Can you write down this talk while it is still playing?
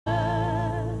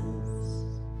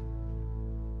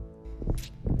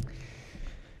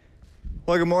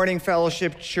Well, good morning,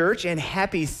 Fellowship Church, and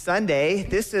happy Sunday.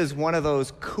 This is one of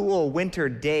those cool winter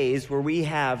days where we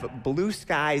have blue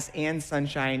skies and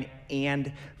sunshine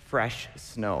and fresh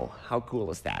snow. How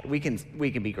cool is that? We can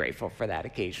be grateful for that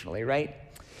occasionally, right?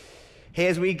 Hey,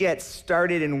 as we get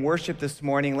started in worship this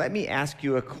morning, let me ask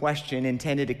you a question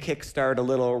intended to kickstart a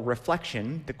little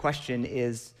reflection. The question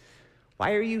is,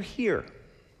 why are you here?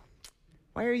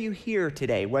 Why are you here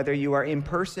today? Whether you are in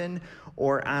person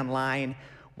or online,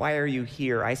 why are you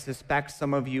here? I suspect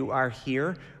some of you are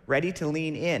here ready to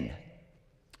lean in,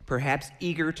 perhaps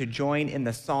eager to join in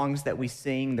the songs that we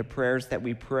sing, the prayers that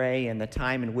we pray, and the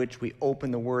time in which we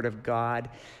open the Word of God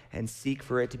and seek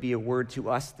for it to be a word to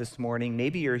us this morning.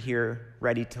 Maybe you're here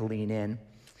ready to lean in.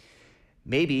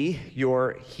 Maybe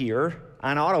you're here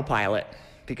on autopilot,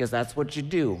 because that's what you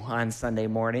do on Sunday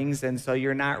mornings, and so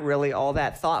you're not really all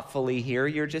that thoughtfully here.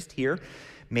 You're just here.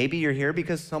 Maybe you're here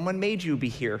because someone made you be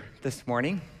here this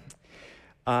morning.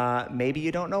 Maybe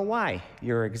you don't know why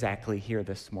you're exactly here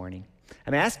this morning.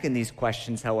 I'm asking these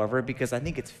questions, however, because I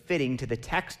think it's fitting to the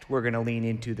text we're going to lean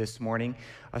into this morning,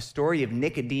 a story of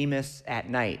Nicodemus at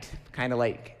night, kind of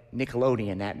like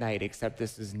Nickelodeon at night, except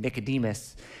this is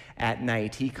Nicodemus at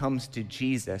night. He comes to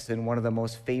Jesus in one of the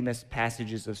most famous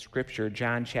passages of Scripture,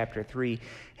 John chapter 3,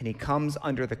 and he comes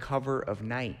under the cover of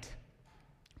night.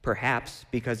 Perhaps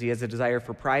because he has a desire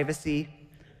for privacy,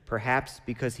 perhaps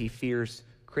because he fears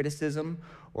criticism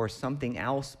or something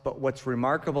else. But what's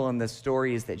remarkable in this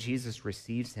story is that Jesus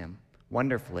receives him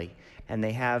wonderfully, and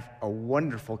they have a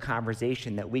wonderful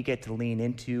conversation that we get to lean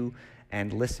into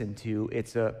and listen to.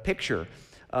 It's a picture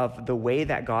of the way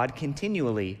that God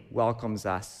continually welcomes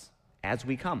us as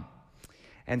we come.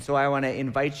 And so I want to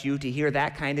invite you to hear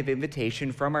that kind of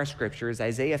invitation from our scriptures,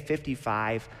 Isaiah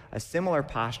 55, a similar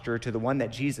posture to the one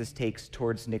that Jesus takes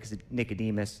towards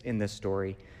Nicodemus in this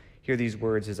story. Hear these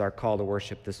words as our call to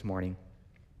worship this morning.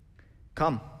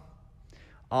 Come,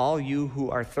 all you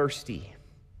who are thirsty,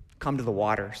 come to the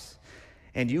waters.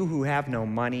 And you who have no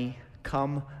money,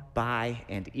 come buy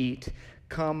and eat.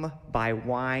 Come buy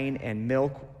wine and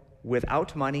milk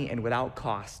without money and without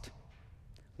cost.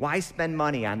 Why spend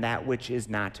money on that which is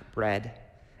not bread,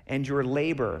 and your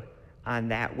labor on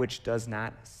that which does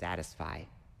not satisfy?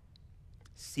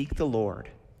 Seek the Lord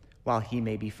while he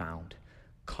may be found.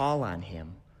 Call on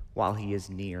him while he is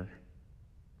near.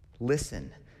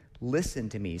 Listen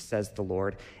to me, says the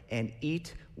Lord, and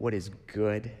eat what is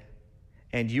good,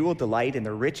 and you will delight in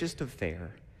the richest of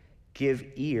fare. Give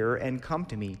ear and come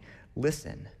to me.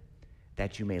 Listen,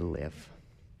 that you may live.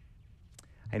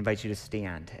 I invite you to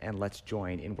stand and let's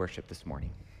join in worship this morning.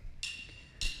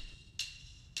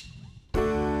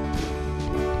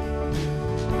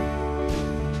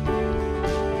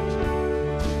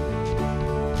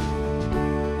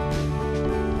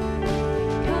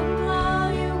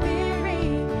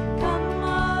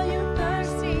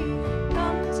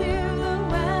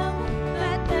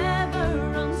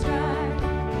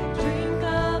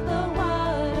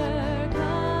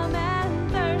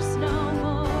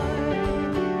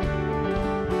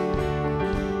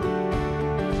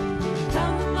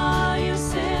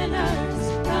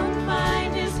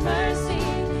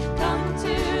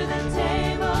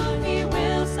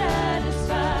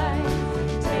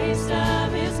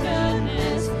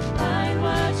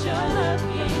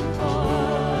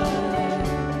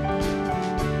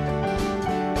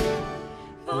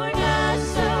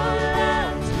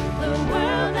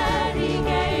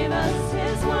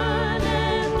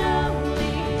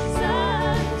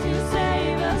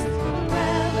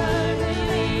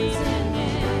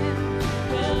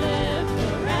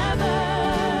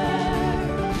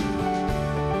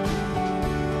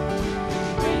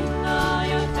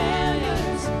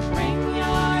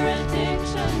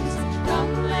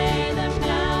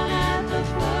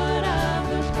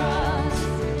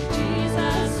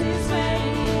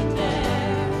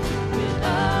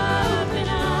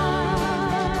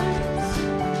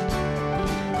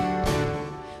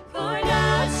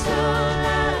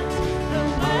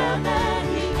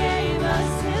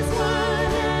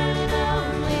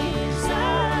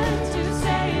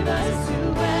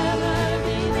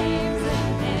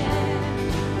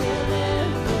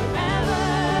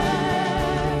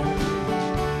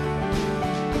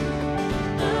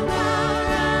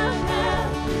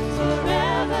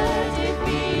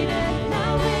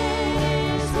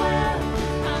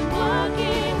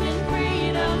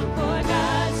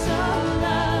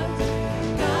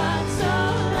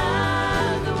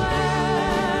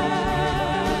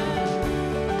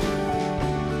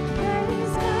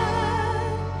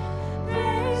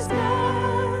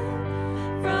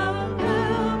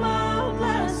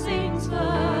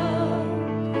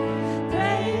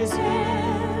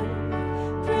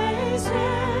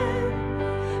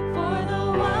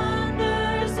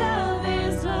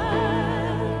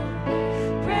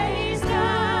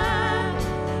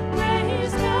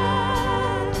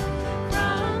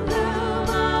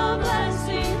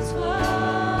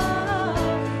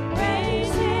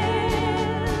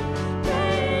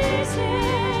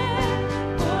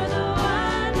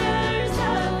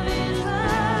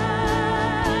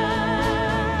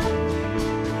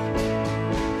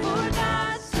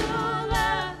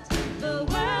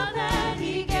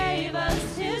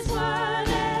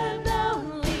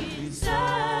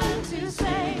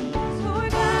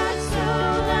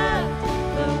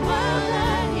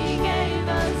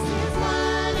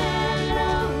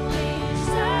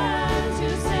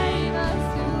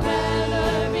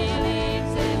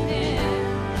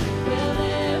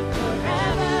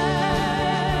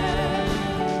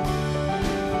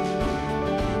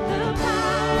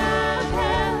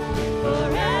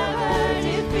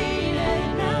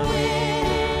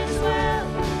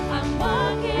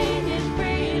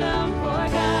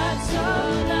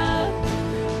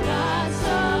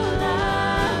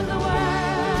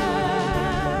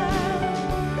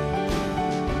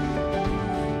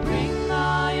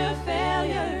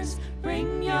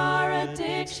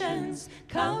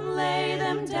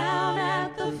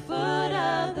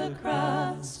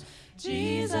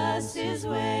 is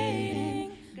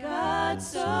waiting. God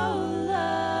so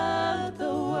loved the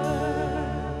world.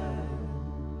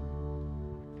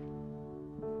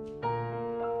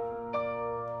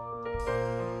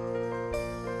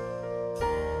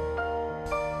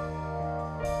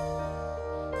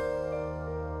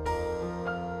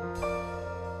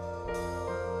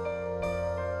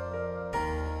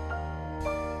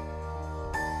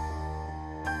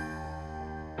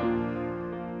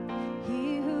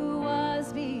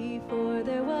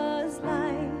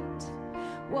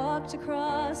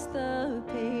 Across the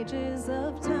pages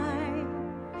of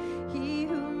time, he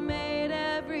who made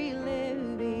every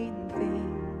living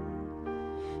thing,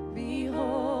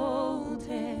 behold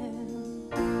him.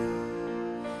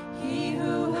 He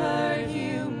who heard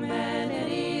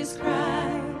humanity's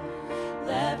cry,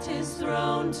 left his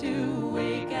throne to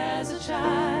wake as a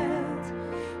child.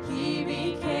 He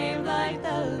became like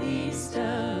the least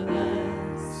of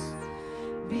us,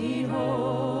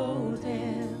 behold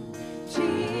him.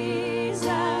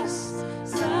 Jesus,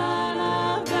 Son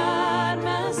of God,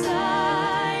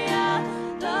 Messiah,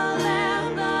 the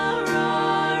Lamb, the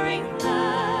roaring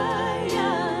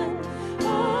Lion.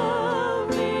 Oh,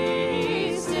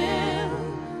 be still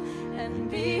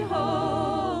and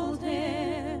behold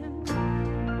him.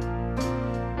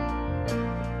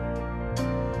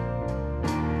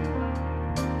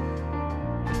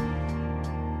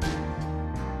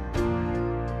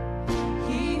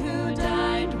 He who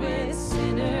dined with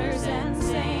sinners and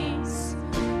saints,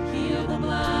 healed the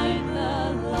blind,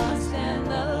 the lost, and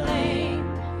the lame.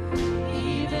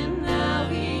 Even now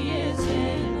he is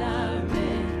in our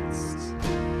midst.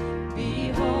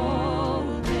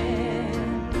 Behold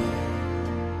him.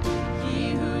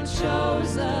 He who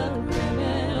chose the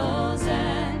criminal's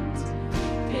end,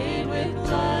 paid with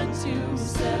blood to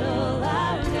settle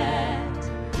our debt,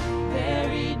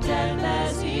 buried death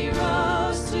as he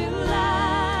rose to life.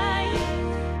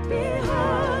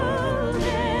 Behold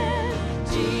him,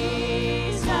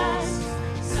 Jesus,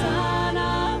 Son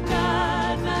of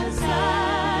God,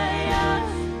 Messiah,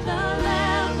 the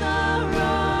Lamb, the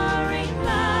roaring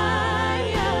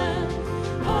Lion.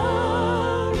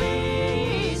 Oh,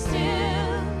 be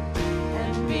still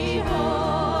and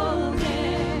behold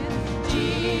him,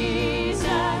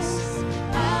 Jesus,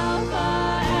 Alpha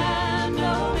and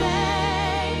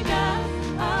Omega,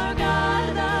 our God,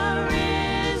 the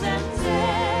risen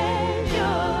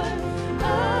Savior.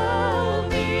 Oh,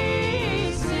 be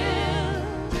still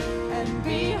and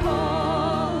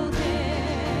behold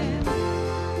him.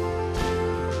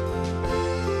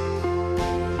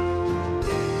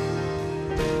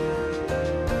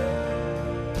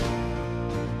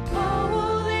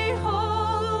 Holy,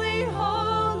 holy,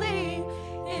 holy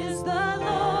is the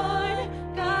Lord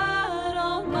God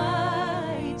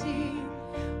Almighty.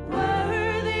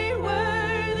 Worthy,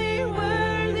 worthy,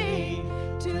 worthy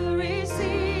to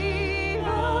receive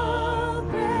all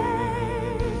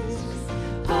praise.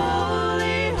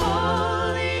 Holy,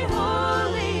 holy,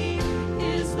 holy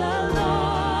is the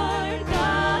Lord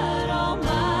God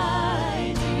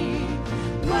Almighty.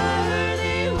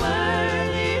 Worthy,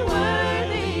 worthy,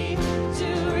 worthy to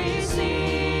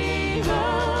receive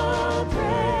all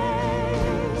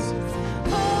praise.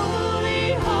 Holy,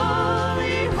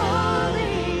 holy,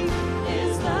 holy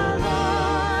is the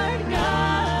Lord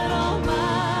God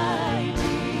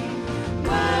Almighty.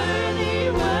 Worthy,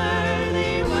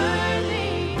 worthy,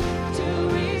 worthy to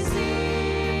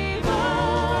receive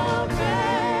all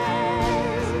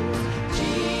praise.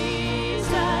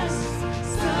 Jesus,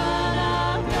 Son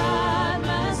of God,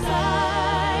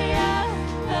 Messiah,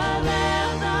 the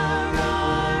Lamb, the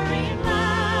roaring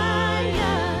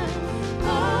Lion.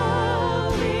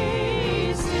 Oh,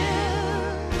 be still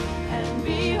and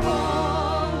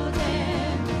behold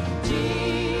him,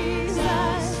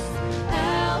 Jesus,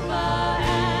 Alpha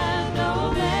and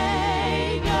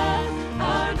Omega,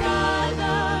 our God,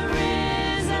 the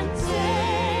risen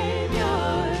Savior.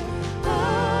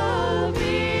 Oh,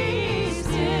 be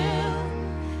still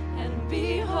and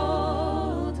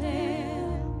behold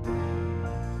him.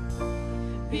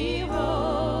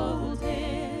 Behold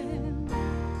him.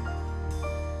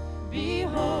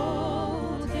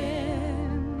 Behold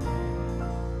him.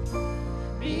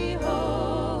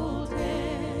 Behold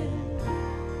him.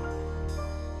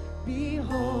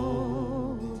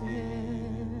 Behold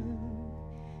him.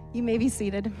 You may be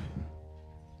seated.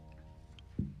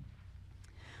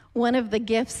 One of the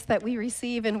gifts that we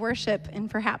receive in worship, and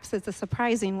perhaps it's a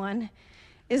surprising one,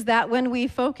 is that when we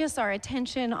focus our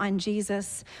attention on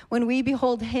Jesus, when we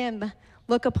behold him,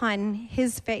 look upon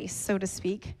his face, so to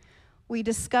speak, we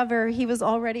discover he was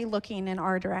already looking in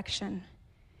our direction.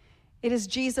 It is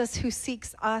Jesus who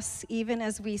seeks us even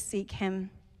as we seek him.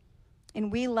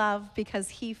 And we love because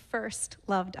he first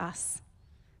loved us.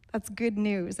 That's good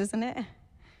news, isn't it?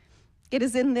 It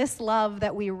is in this love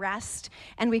that we rest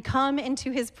and we come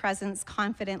into his presence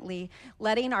confidently,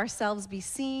 letting ourselves be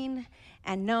seen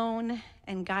and known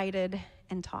and guided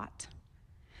and taught.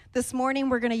 This morning,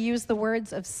 we're going to use the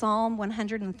words of Psalm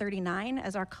 139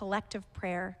 as our collective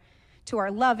prayer to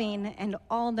our loving and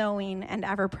all-knowing and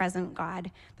ever-present God.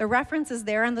 The reference is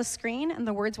there on the screen, and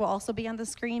the words will also be on the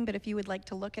screen, but if you would like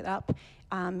to look it up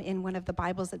in one of the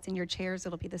Bibles that's in your chairs,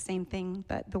 it'll be the same thing,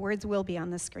 but the words will be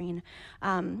on the screen.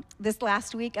 This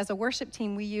last week, as a worship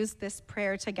team, we used this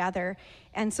prayer together,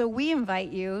 and so we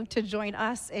invite you to join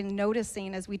us in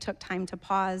noticing as we took time to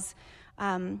pause.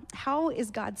 How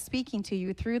is God speaking to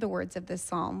you through the words of this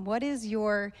psalm? What is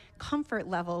your comfort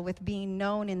level with being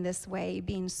known in this way,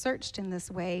 being searched in this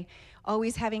way,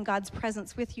 always having God's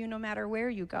presence with you no matter where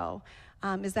you go?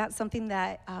 Is that something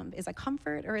that is a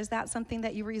comfort, or is that something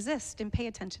that you resist? And pay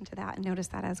attention to that and notice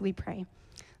that as we pray.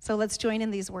 So let's join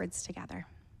in these words together.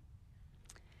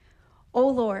 O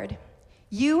Lord,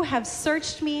 you have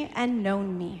searched me and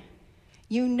known me.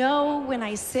 You know when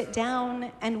I sit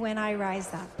down and when I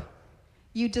rise up.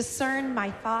 You discern my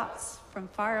thoughts from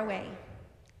far away.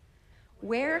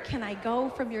 Where can I go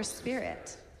from your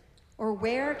spirit? Or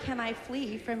where can I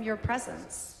flee from your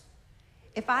presence?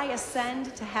 If I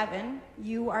ascend to heaven,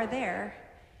 you are there.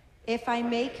 If I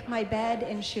make my bed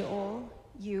in Sheol,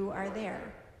 you are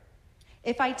there.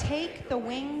 If I take the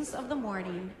wings of the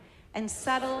morning and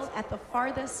settle at the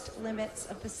farthest limits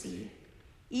of the sea,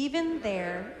 even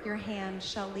there your hand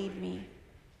shall lead me,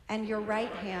 and your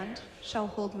right hand shall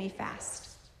hold me fast.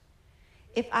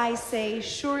 If I say,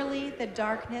 surely the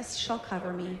darkness shall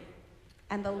cover me,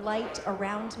 and the light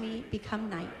around me become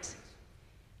night,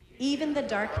 even the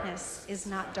darkness is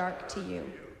not dark to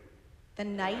you. The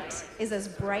night is as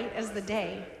bright as the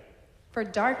day, for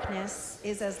darkness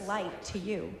is as light to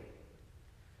you.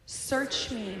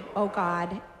 Search me, O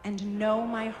God, and know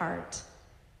my heart.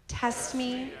 Test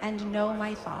me and know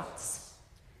my thoughts.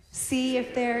 See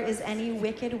if there is any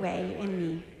wicked way in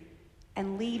me,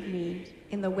 and lead me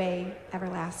in the way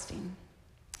everlasting.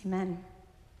 Amen.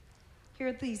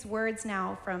 Hear these words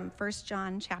now from 1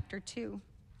 John chapter 2.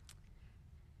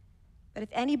 But if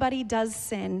anybody does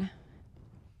sin,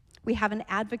 we have an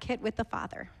advocate with the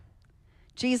Father,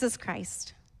 Jesus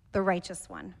Christ, the righteous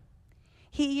one.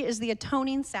 He is the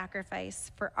atoning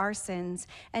sacrifice for our sins,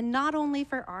 and not only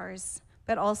for ours,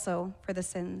 but also for the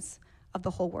sins of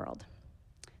the whole world.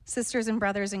 Sisters and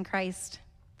brothers in Christ,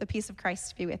 the peace of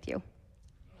Christ be with you.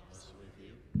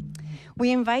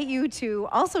 We invite you to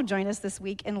also join us this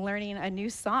week in learning a new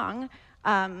song.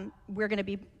 We're going to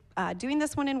be doing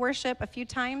this one in worship a few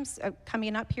times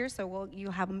coming up here, so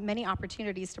you'll have many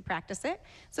opportunities to practice it.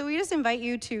 So we just invite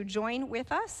you to join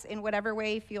with us in whatever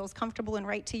way feels comfortable and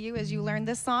right to you as you learn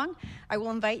this song. I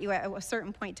will invite you at a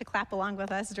certain point to clap along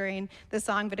with us during the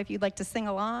song, but if you'd like to sing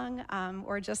along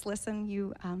or just listen,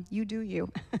 you do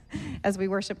you as we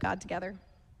worship God together.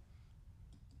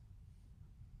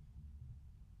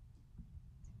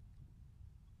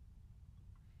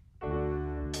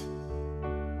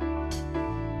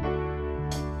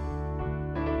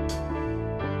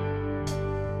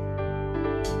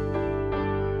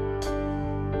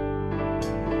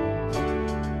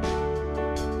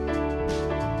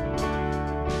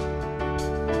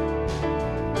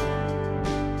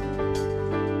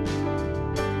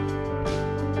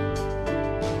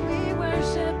 We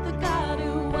worship the God who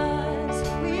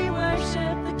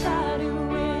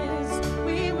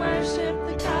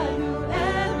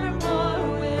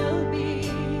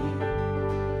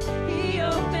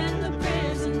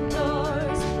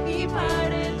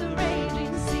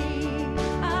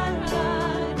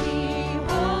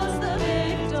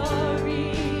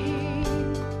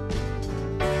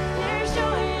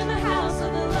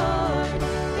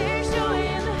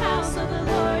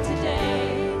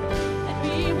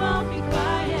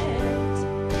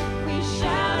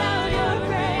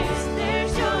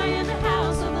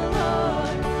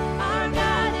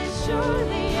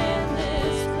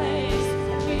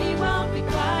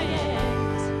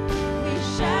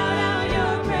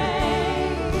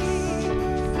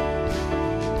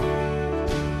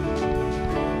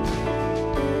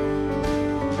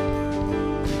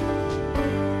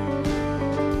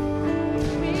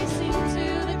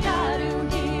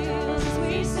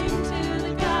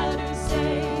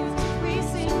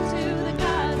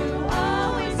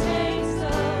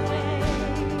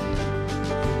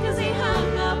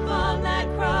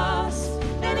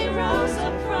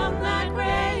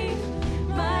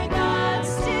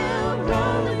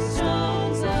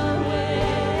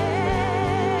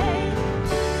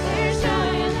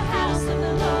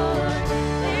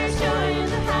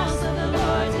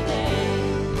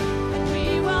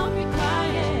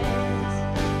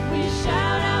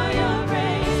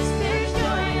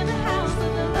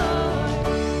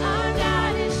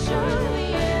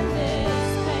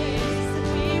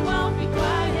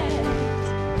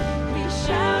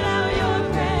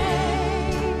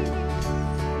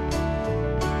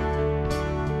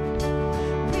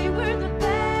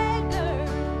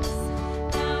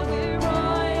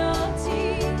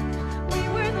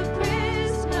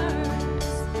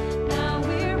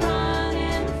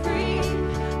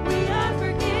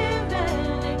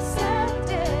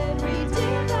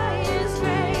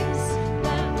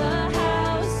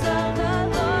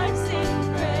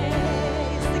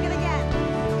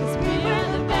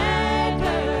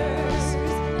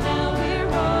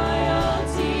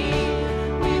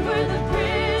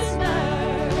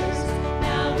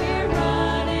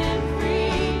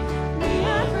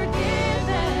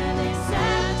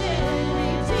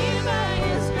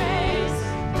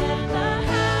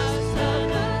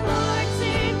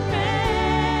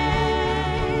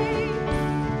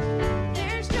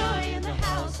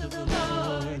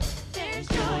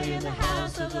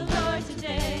of the Lord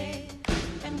today,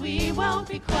 and we won't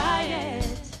be quiet.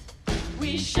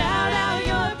 We shout out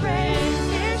your praise.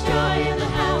 There's joy in the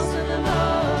house of the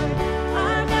Lord.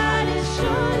 Our God is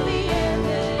surely in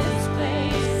this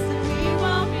place, and we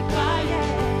won't be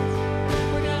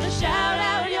quiet. We're gonna shout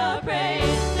out your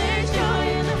praise. There's joy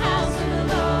in the house of the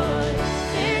Lord.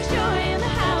 There's joy in the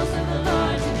house of the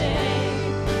Lord today,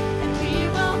 and we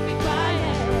won't be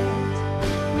quiet.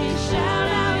 We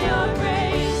shout out your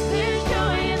praise. There's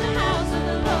joy in the house of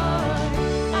the Lord.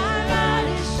 Our God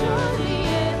is surely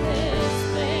in this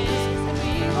place, and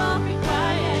we won't be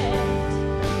quiet.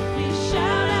 We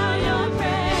shout out your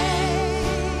praise.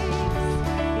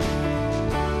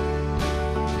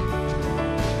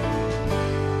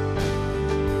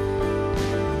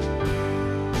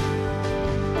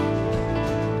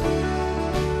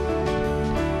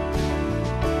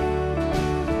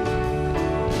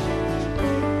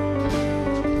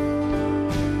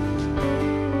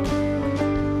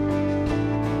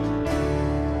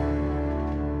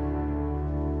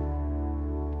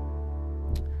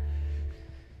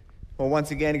 Well,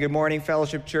 once again, good morning,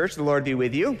 Fellowship Church. The Lord be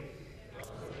with you.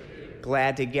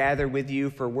 Glad to gather with you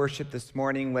for worship this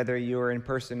morning, whether you are in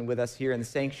person with us here in the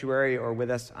sanctuary or with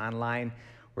us online.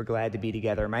 We're glad to be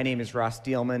together. My name is Ross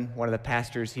Dielman, one of the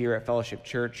pastors here at Fellowship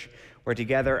Church, where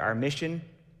together our mission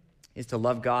is to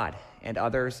love God and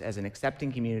others as an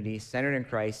accepting community centered in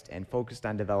Christ and focused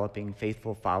on developing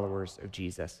faithful followers of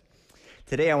Jesus.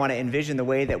 Today, I want to envision the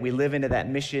way that we live into that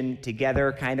mission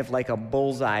together, kind of like a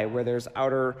bullseye, where there's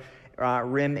outer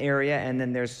rim area, and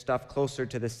then there's stuff closer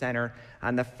to the center.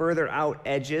 On the further out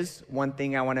edges, one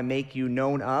thing I want to make you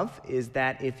known of is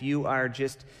that if you are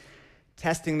just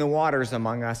testing the waters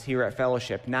among us here at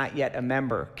Fellowship, not yet a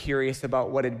member, curious about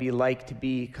what it'd be like to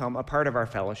become a part of our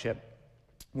fellowship,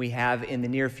 we have in the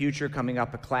near future coming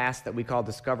up a class that we call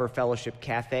Discover Fellowship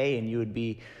Cafe, and you would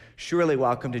be surely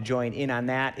welcome to join in on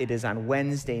that. It is on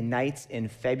Wednesday nights in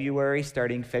February,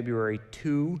 starting February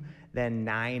 2, then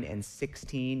 9 and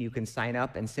 16. You can sign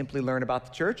up and simply learn about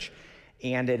the church.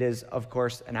 And it is, of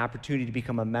course, an opportunity to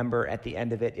become a member at the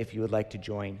end of it if you would like to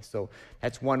join. So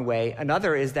that's one way.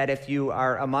 Another is that if you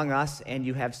are among us and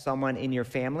you have someone in your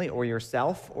family or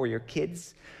yourself or your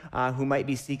kids who might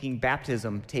be seeking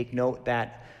baptism, take note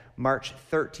that March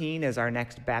 13 is our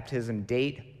next baptism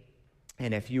date.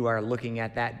 And if you are looking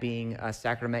at that being a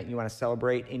sacrament you want to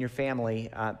celebrate in your family,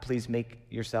 please make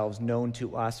yourselves known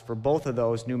to us. For both of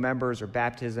those, new members or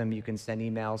baptism, you can send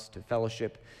emails to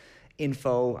fellowship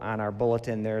info on our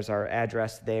bulletin. There's our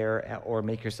address there, or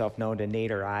make yourself known to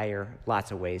Nate or I, or lots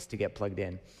of ways to get plugged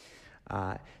in.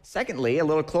 Secondly, a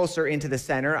little closer into the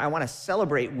center, I want to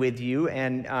celebrate with you,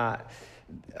 and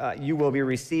you will be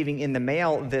receiving in the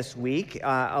mail this week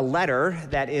a letter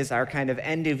that is our kind of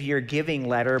end-of-year giving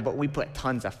letter, but we put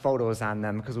tons of photos on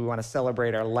them because we want to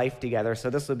celebrate our life together. So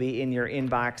this will be in your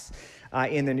inbox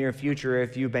in the near future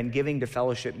if you've been giving to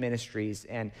Fellowship Ministries.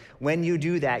 And when you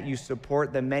do that, you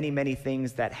support the many, many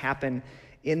things that happen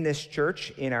in this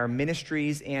church, in our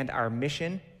ministries and our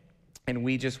mission. And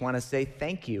we just want to say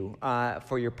thank you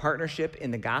for your partnership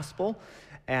in the gospel.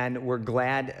 And we're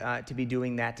glad to be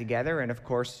doing that together. And of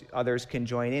course, others can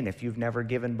join in. If you've never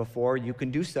given before, you can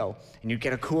do so. And you'd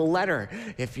get a cool letter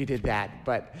if you did that.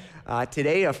 But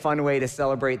today, a fun way to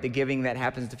celebrate the giving that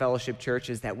happens to Fellowship Church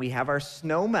is that we have our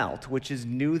snow melt, which is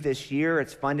new this year.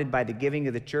 It's funded by the giving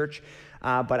of the church.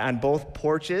 But on both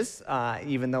porches,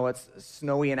 even though it's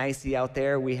snowy and icy out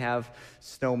there, we have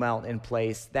snow melt in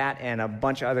place. That and a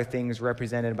bunch of other things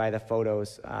represented by the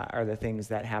photos are the things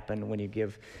that happen when you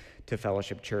give to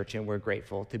Fellowship Church, and we're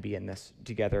grateful to be in this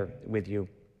together with you.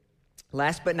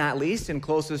 Last but not least, and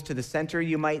closest to the center,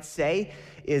 you might say,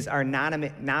 is our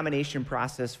nomination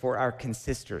process for our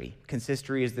consistory.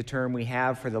 Consistory is the term we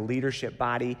have for the leadership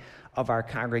body of our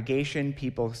congregation.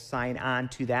 People sign on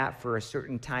to that for a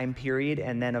certain time period,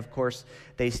 and then, of course,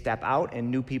 they step out and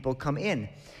new people come in.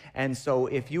 And so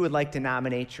if you would like to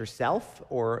nominate yourself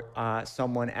or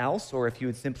someone else, or if you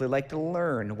would simply like to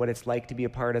learn what it's like to be a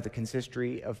part of the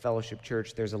consistory of Fellowship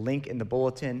Church, there's a link in the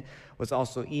bulletin. It was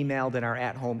also emailed in our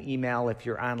at-home email. If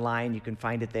you're online, you can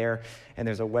find it there. And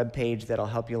there's a web page that'll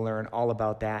help you learn all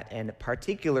about that, and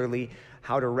particularly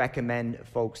how to recommend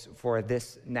folks for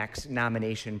this next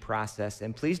nomination process.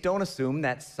 And please don't assume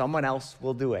that someone else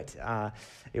will do it.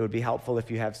 It would be helpful if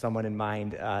you have someone in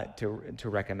mind to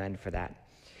recommend for that.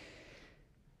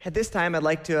 At this time, I'd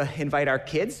like to invite our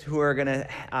kids who are going to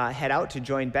head out to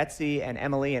join Betsy and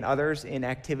Emily and others in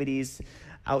activities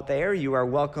out there. You are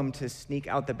welcome to sneak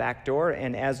out the back door.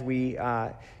 And as we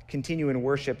continue in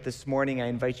worship this morning, I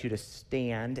invite you to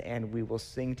stand and we will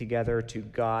sing together To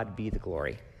God Be the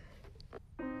Glory.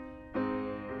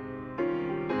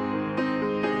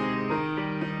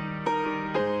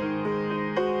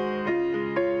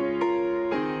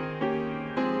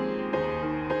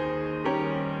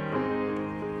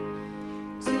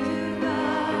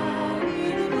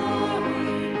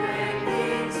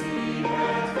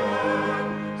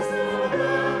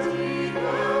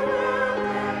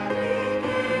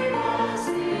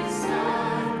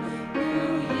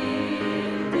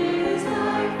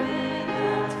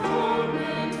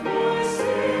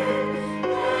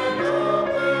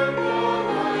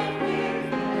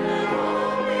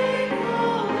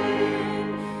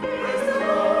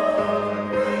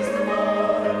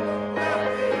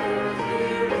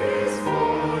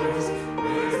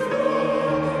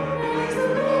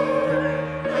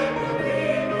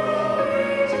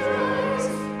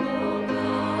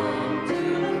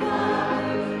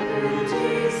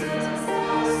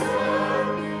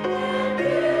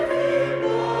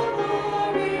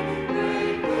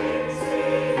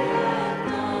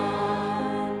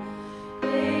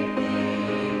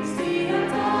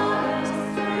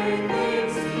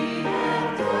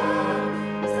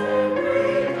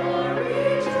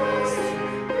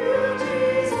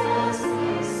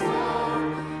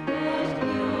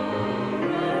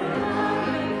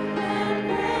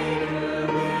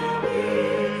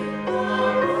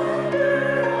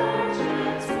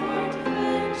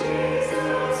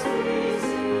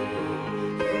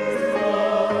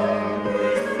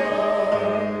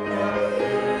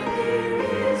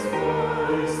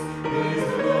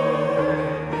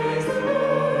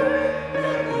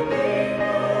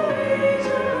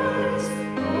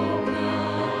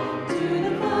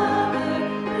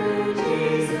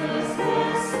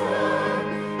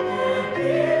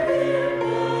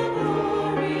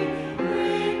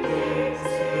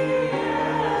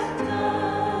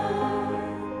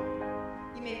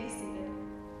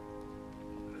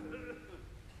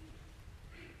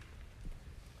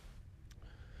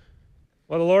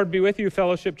 Well, the Lord be with you,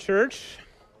 Fellowship Church.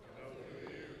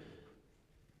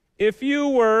 If you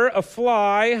were a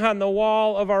fly on the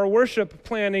wall of our worship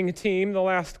planning team the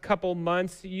last couple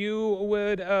months, you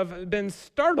would have been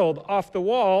startled off the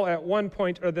wall at one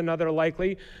point or another,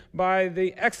 likely, by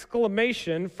the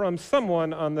exclamation from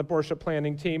someone on the worship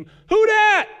planning team, "Who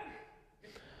dat?"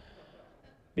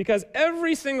 Because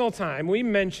every single time we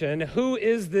mention "Who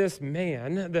is this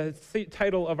man?" the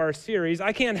title of our series,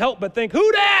 I can't help but think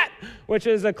 "Who dat?" which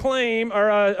is a claim or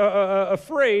a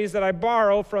phrase that I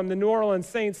borrow from the New Orleans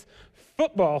Saints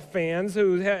football fans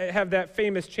who have that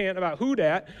famous chant about "Who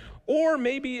dat?" Or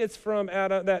maybe it's from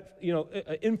that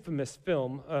infamous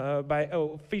film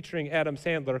featuring Adam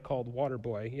Sandler called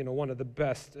Waterboy, one of the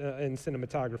best in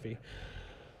cinematography.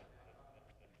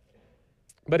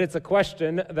 But it's a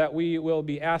question that we will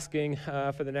be asking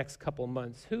for the next couple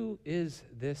months. Who is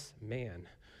this man?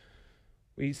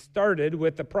 We started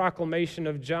with the proclamation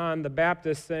of John the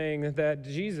Baptist saying that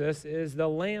Jesus is the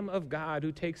Lamb of God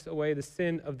who takes away the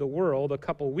sin of the world a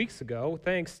couple weeks ago,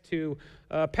 thanks to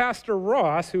Pastor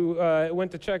Ross, who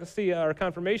went to see our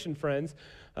confirmation friends,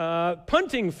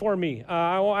 punting for me.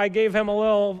 I gave him a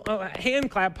little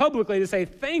hand clap publicly to say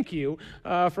thank you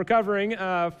for covering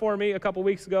for me a couple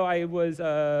weeks ago. I was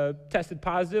tested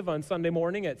positive on Sunday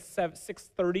morning at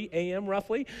 6:30 a.m.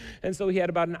 roughly, and so he had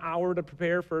about an hour to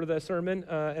prepare for the sermon,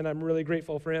 and I'm really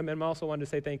grateful for him. And I also wanted to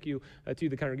say thank you to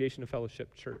the congregation of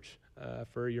Fellowship Church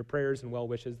for your prayers and well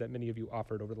wishes that many of you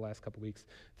offered over the last couple weeks.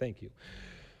 Thank you.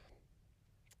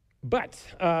 But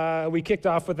we kicked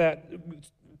off with that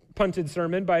punted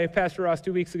sermon by Pastor Ross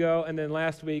 2 weeks ago, and then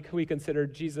last week we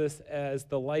considered Jesus as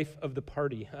the life of the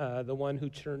party, the one who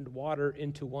turned water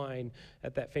into wine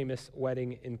at that famous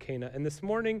wedding in Cana. And this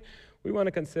morning we want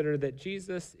to consider that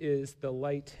Jesus is the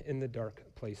light in the dark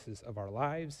places of our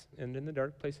lives and in the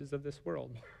dark places of this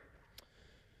world.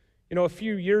 A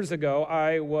few years ago,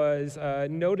 I was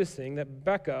noticing that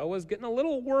Becca was getting a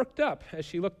little worked up as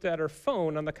she looked at her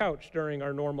phone on the couch during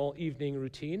our normal evening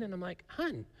routine, and I'm like,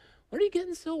 "Hun, what are you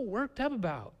getting so worked up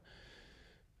about?"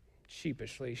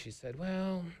 Sheepishly, she said,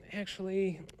 "Well,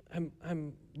 actually,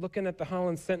 I'm looking at the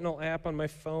Holland Sentinel app on my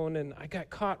phone, and I got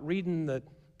caught reading the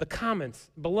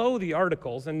comments below the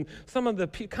articles, and some of the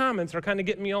comments are kind of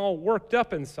getting me all worked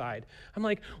up inside." I'm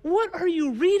like, "What are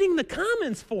you reading the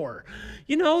comments for?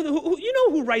 You know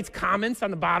who writes comments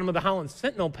on the bottom of the Holland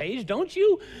Sentinel page, don't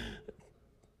you?"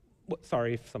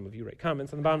 Sorry if some of you write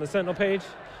comments on the bottom of the Sentinel page.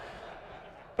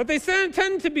 But they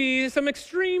tend to be some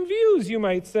extreme views, you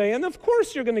might say, and of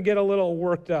course you're going to get a little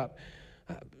worked up.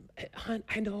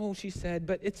 "I know," she said,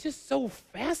 "but it's just so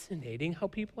fascinating how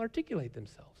people articulate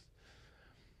themselves."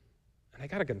 And I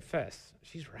got to confess,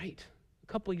 she's right. A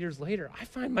couple of years later, I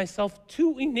find myself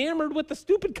too enamored with the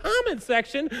stupid comment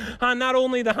section on not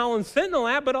only the Holland Sentinel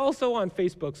app, but also on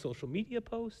Facebook social media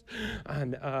posts,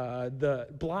 on the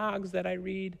blogs that I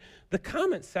read. The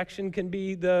comment section can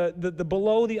be the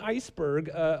below the iceberg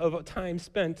of time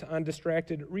spent on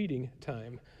distracted reading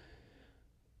time.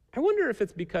 I wonder if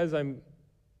it's because I'm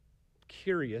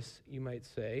curious, you might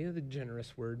say, the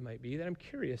generous word might be, that I'm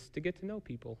curious to get to know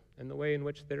people, and the way in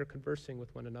which they're conversing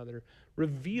with one another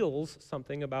reveals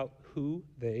something about who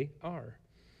they are.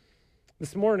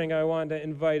 This morning, I wanted to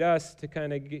invite us to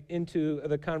kind of get into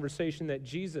the conversation that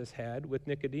Jesus had with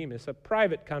Nicodemus, a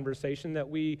private conversation that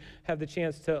we have the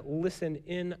chance to listen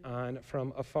in on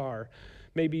from afar.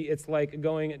 Maybe it's like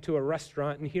going to a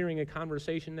restaurant and hearing a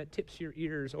conversation that tips your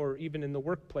ears, or even in the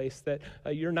workplace that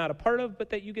you're not a part of,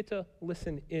 but that you get to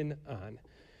listen in on.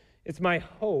 It's my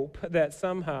hope that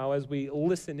somehow, as we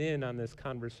listen in on this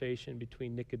conversation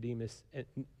between Nicodemus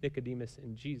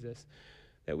and Jesus,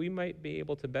 that we might be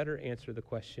able to better answer the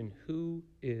question, who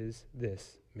is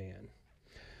this man?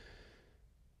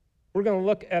 We're going to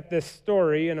look at this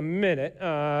story in a minute,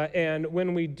 and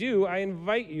when we do, I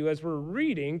invite you, as we're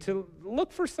reading, to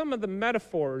look for some of the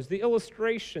metaphors, the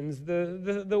illustrations,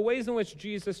 the ways in which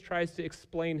Jesus tries to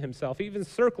explain himself. Even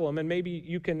circle them, and maybe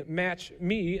you can match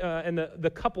me and the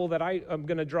couple that I am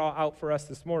going to draw out for us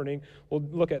this morning. We'll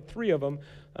look at 3 of them,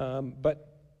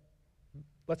 but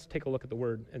let's take a look at the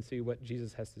Word and see what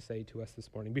Jesus has to say to us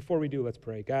this morning. Before we do, let's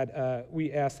pray. God,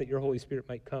 we ask that your Holy Spirit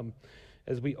might come.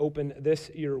 As we open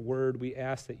this, your word, we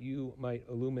ask that you might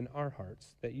illumine our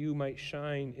hearts, that you might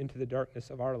shine into the darkness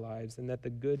of our lives, and that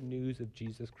the good news of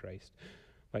Jesus Christ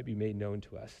might be made known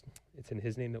to us. It's in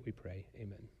his name that we pray.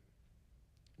 Amen.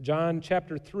 John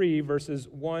chapter 3, verses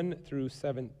 1 through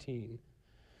 17.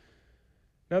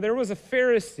 Now there was a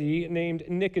Pharisee named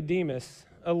Nicodemus,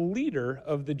 a leader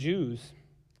of the Jews.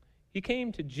 He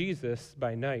came to Jesus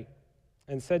by night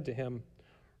and said to him,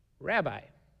 "Rabbi,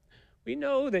 We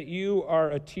know that you are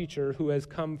a teacher who has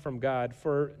come from God,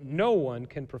 for no one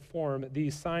can perform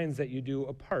these signs that you do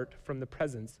apart from the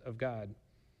presence of God."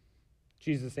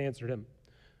 Jesus answered him,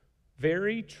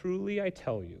 "Very truly I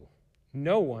tell you,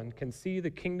 no one can see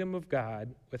the kingdom of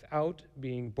God without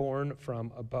being born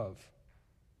from above."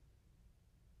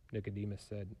 Nicodemus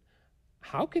said,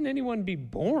 "How can anyone be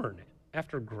born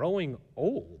after growing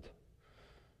old?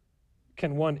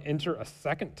 Can one enter a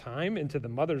second time into the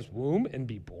mother's womb and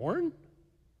be born?"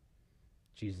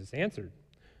 Jesus answered,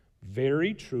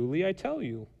 "Very truly I tell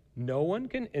you, no one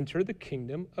can enter the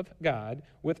kingdom of God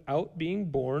without being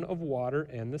born of water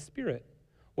and the Spirit.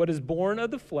 What is born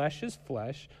of the flesh is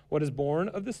flesh. What is born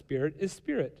of the Spirit is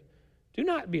spirit. Do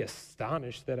not be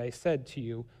astonished that I said to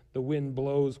you, the wind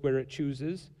blows where it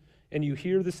chooses, and you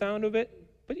hear the sound of it,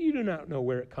 but you do not know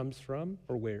where it comes from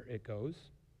or where it goes.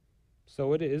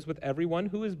 So it is with everyone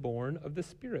who is born of the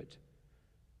Spirit."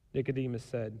 Nicodemus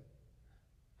said,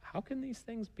 "How can these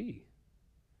things be?"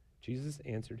 Jesus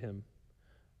answered him,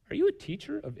 "Are you a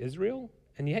teacher of Israel,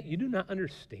 and yet you do not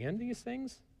understand these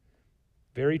things?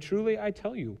 Very truly I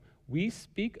tell you, we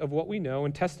speak of what we know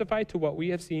and testify to what we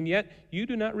have seen, yet you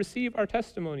do not receive our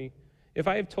testimony. If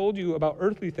I have told you about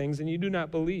earthly things and you do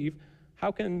not believe,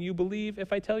 how can you believe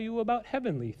if I tell you about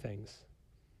heavenly things?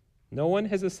 No one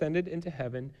has ascended into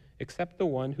heaven except the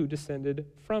one who descended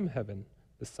from heaven,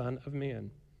 the Son of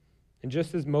Man. And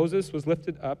just as Moses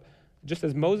lifted up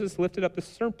the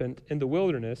serpent in the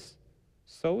wilderness,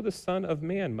 so the Son of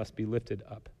Man must be lifted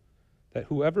up, that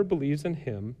whoever believes in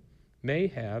him may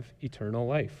have eternal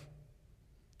life.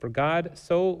 For God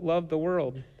so loved the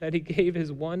world that he gave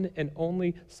his one and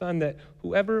only Son, that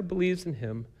whoever believes in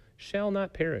him shall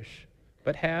not perish,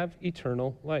 but have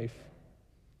eternal life.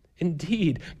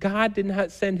 Indeed, God did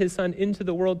not send his Son into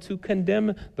the world to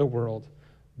condemn the world,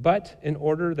 but in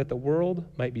order that the world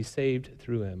might be saved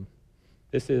through him."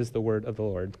 This is the word of the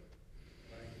Lord.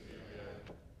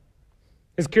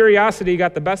 His curiosity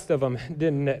got the best of him,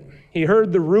 didn't it? He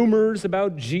heard the rumors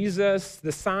about Jesus,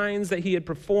 the signs that he had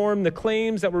performed, the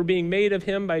claims that were being made of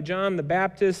him by John the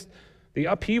Baptist, the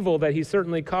upheaval that he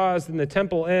certainly caused in the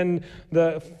temple, and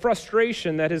the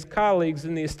frustration that his colleagues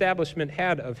in the establishment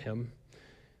had of him.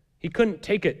 He couldn't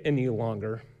take it any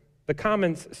longer. The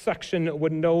comments section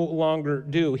would no longer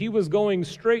do. He was going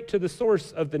straight to the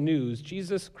source of the news,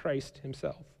 Jesus Christ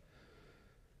himself.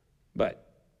 But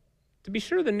to be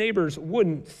sure the neighbors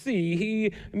wouldn't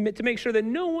see, to make sure that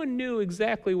no one knew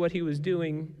exactly what he was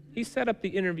doing, he set up the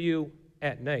interview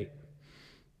at night.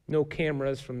 No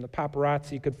cameras from the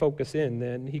paparazzi could focus in.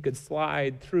 Then he could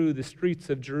slide through the streets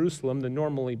of Jerusalem, the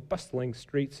normally bustling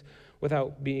streets,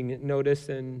 without being noticed,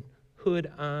 and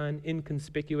hood on,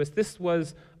 inconspicuous. This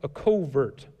was a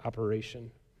covert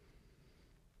operation.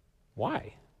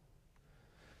 Why?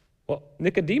 Well,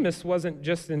 Nicodemus wasn't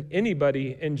just an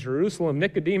anybody in Jerusalem.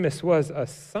 Nicodemus was a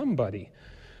somebody.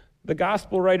 The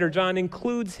gospel writer John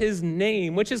includes his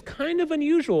name, which is kind of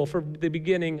unusual for the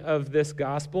beginning of this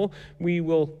gospel. We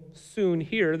will soon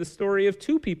hear the story of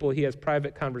two people he has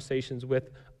private conversations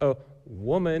with, a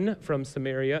woman from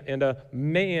Samaria and a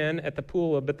man at the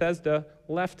pool of Bethesda,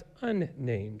 left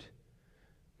unnamed.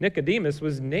 Nicodemus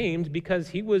was named because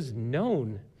he was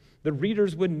known. The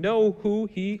readers would know who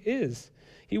he is.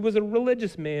 He was a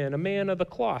religious man, a man of the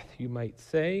cloth, you might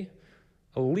say,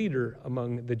 a leader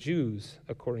among the Jews,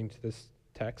 according to this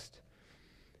text.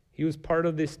 He was part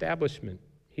of the establishment.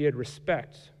 He had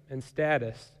respect and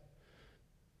status,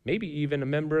 maybe even a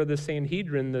member of the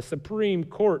Sanhedrin, the Supreme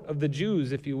Court of the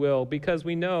Jews, if you will, because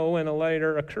we know in a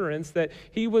later occurrence that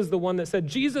he was the one that said,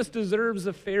 Jesus deserves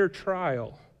a fair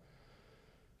trial.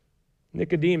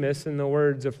 Nicodemus, in the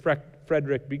words of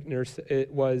Frederick Buechner,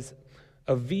 it was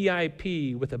a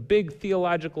VIP with a big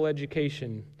theological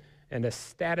education and a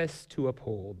status to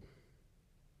uphold.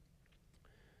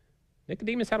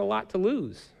 Nicodemus had a lot to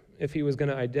lose if he was going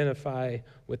to identify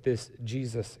with this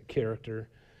Jesus character,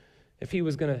 if he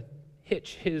was going to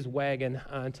hitch his wagon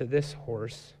onto this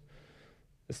horse,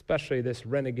 especially this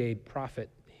renegade prophet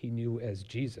he knew as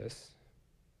Jesus.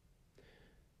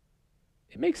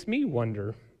 It makes me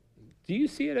wonder, do you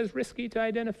see it as risky to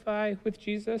identify with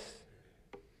Jesus?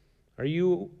 Are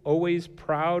you always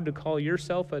proud to call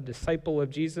yourself a disciple of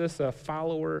Jesus, a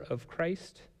follower of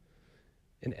Christ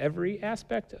in every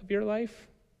aspect of your life?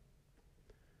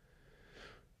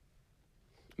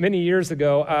 Many years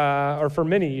ago, or for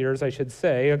many years, I should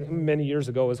say, many years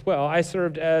ago as well, I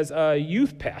served as a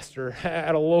youth pastor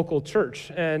at a local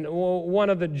church. And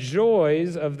one of the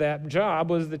joys of that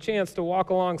job was the chance to walk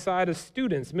alongside of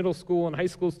students, middle school and high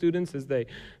school students, as they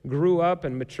grew up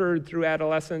and matured through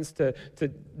adolescence, to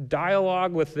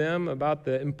dialogue with them about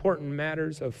the important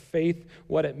matters of faith,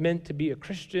 what it meant to be a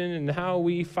Christian, and how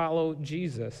we follow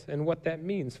Jesus, and what that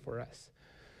means for us.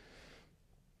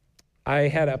 I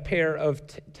had a pair of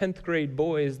 10th grade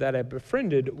boys that I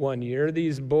befriended one year.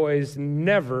 These boys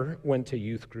never went to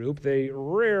youth group. They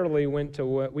rarely went to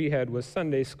what we had was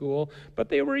Sunday school, but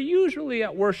they were usually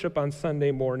at worship on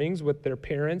Sunday mornings with their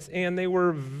parents, and they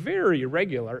were very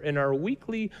regular in our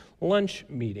weekly lunch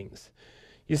meetings.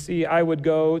 You see, I would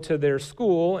go to their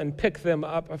school and pick them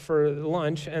up for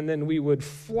lunch, and then we would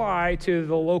fly to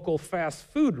the local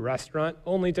fast food restaurant,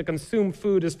 only to consume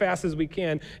food as fast as we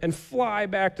can and fly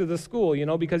back to the school,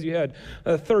 because you had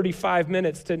 35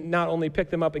 minutes to not only pick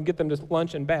them up and get them to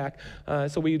lunch and back,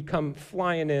 so we'd come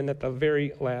flying in at the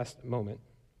very last moment.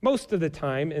 Most of the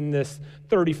time in this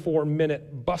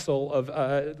 34-minute bustle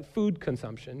of food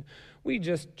consumption, we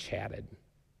just chatted,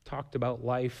 talked about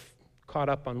life, caught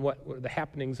up on what were the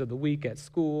happenings of the week at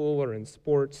school or in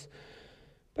sports.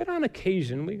 But on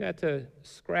occasion, we got to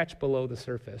scratch below the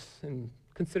surface and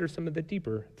consider some of the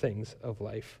deeper things of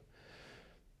life.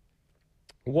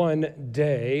 One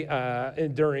day,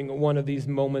 during one of these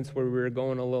moments where we were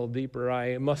going a little deeper,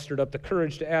 I mustered up the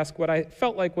courage to ask what I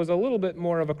felt like was a little bit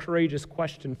more of a courageous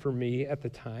question for me at the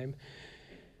time.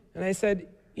 And I said,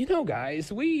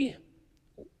 guys, we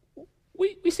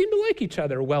seem to like each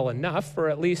other well enough, or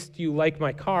at least you like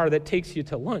my car that takes you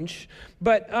to lunch.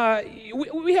 But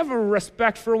we have a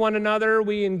respect for one another.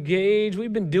 We engage.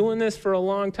 We've been doing this for a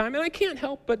long time, and I can't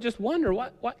help but just wonder, why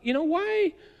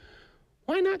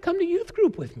not come to youth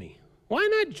group with me? Why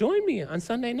not join me on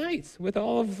Sunday nights with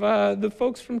all of the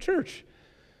folks from church?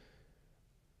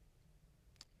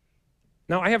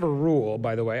 Now, I have a rule,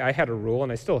 by the way. I had a rule,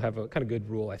 and I still have a kind of good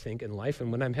rule, I think, in life.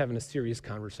 And when I'm having a serious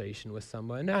conversation with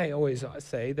someone, I always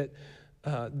say that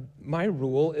my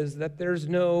rule is that there's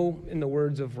no, in the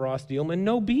words of Ross Dielman,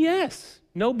 no BS,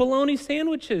 no bologna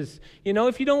sandwiches.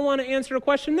 If you don't want to answer a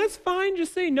question, that's fine.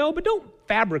 Just say no, but don't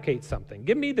fabricate something.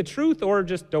 Give me the truth or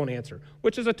just don't answer,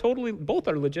 which is both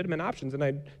are legitimate options, and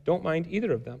I don't mind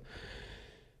either of them.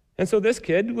 And so this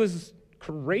kid was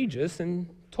courageous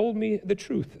and told me the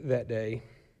truth that day.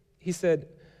 He said,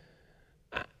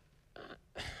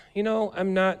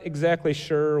 I'm not exactly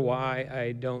sure why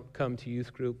I don't come to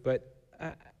youth group, but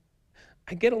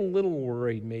I get a little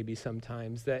worried maybe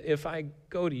sometimes that if I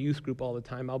go to youth group all the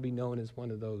time, I'll be known as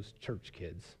one of those church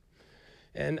kids.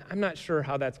 And I'm not sure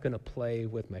how that's going to play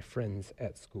with my friends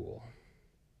at school.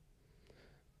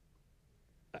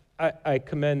 I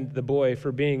commend the boy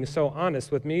for being so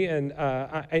honest with me, and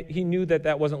he knew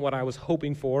that wasn't what I was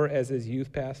hoping for as his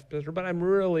youth pastor, but I'm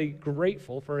really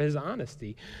grateful for his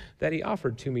honesty that he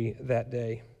offered to me that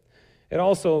day. It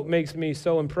also makes me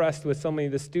so impressed with so many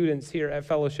of the students here at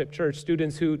Fellowship Church,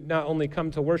 students who not only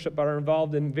come to worship, but are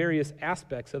involved in various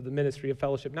aspects of the ministry of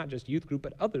fellowship, not just youth group,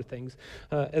 but other things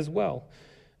as well.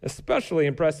 Especially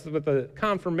impressed with the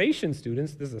confirmation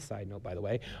students, this is a side note, by the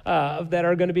way, that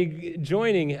are going to be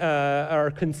joining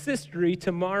our consistory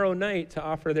tomorrow night to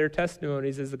offer their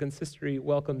testimonies as the consistory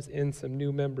welcomes in some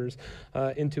new members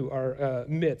into our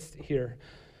midst here.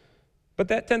 But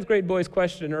that 10th grade boy's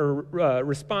question, or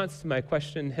response to my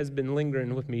question, has been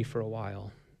lingering with me for a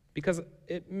while, because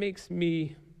it makes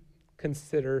me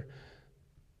consider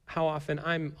how often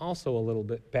I'm also a little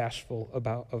bit bashful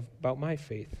about my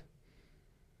faith.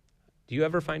 Do you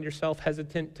ever find yourself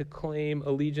hesitant to claim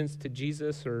allegiance to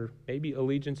Jesus, or maybe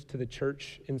allegiance to the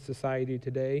church in society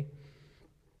today?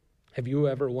 Have you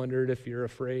ever wondered if you're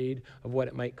afraid of what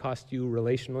it might cost you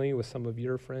relationally with some of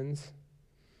your friends?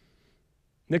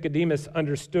 Nicodemus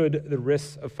understood the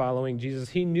risks of following Jesus.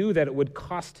 He knew that it would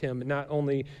cost him not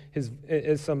only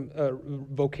some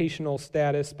vocational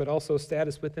status, but also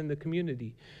status within the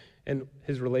community and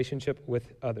his relationship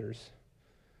with others.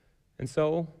 And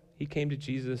so he came to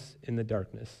Jesus in the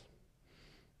darkness,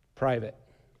 private,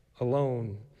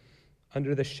 alone,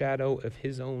 under the shadow of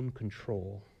his own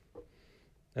control.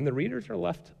 And the readers are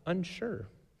left unsure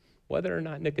whether or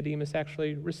not Nicodemus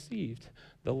actually received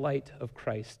the light of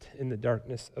Christ in the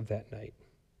darkness of that night.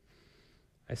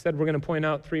 I said we're going to point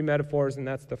out 3 metaphors, and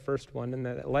that's the first one, and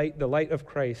that the light of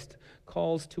Christ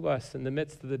calls to us in the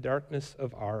midst of the darkness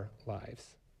of our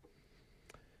lives.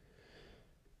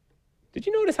 Did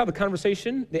you notice how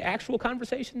the actual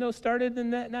conversation, though, started in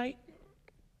that night?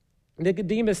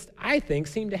 Nicodemus, I think,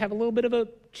 seemed to have a little bit of a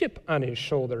chip on his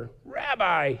shoulder.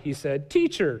 Rabbi, he said,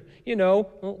 teacher, a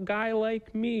guy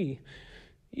like me.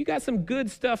 You got some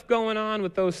good stuff going on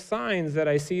with those signs that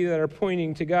I see that are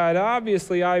pointing to God.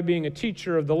 Obviously, I, being a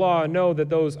teacher of the law, know that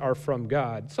those are from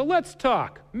God. So let's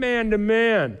talk, man to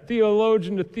man,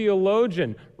 theologian to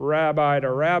theologian, rabbi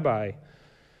to rabbi.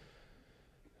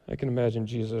 I can imagine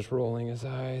Jesus rolling his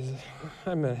eyes.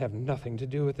 I'm going to have nothing to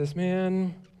do with this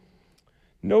man.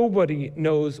 Nobody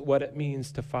knows what it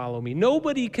means to follow me.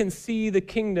 Nobody can see the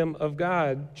kingdom of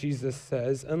God, Jesus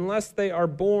says, unless they are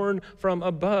born from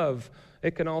above.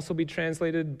 It can also be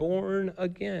translated born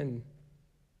again.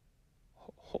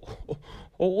 Hold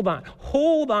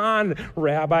on,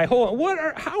 Rabbi. Hold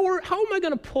on. How am I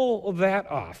going to pull that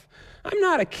off? I'm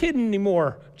not a kid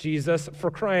anymore, Jesus,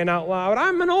 for crying out loud.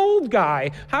 I'm an old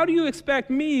guy. How do you expect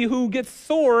me, who gets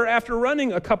sore after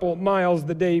running a couple miles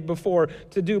the day before,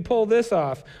 to pull this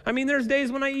off? I mean, there's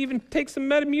days when I even take some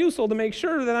Metamucil to make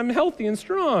sure that I'm healthy and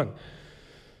strong.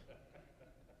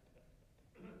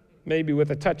 Maybe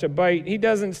with a touch of bite. He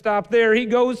doesn't stop there. He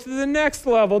goes to the next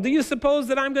level. Do you suppose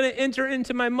that I'm going to enter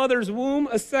into my mother's womb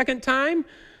a second time?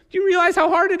 Do you realize how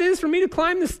hard it is for me to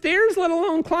climb the stairs, let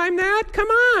alone climb that? Come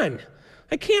on.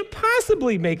 I can't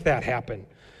possibly make that happen.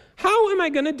 How am I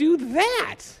going to do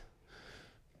that?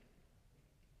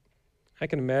 I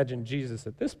can imagine Jesus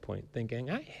at this point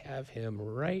thinking, I have him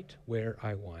right where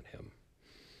I want him.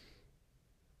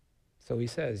 So he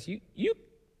says, you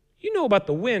know about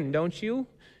the wind, don't you?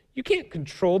 You can't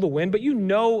control the wind, but you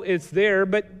know it's there.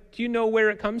 But do you know where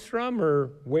it comes from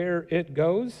or where it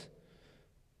goes?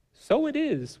 So it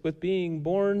is with being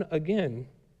born again.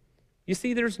 You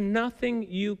see, there's nothing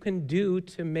you can do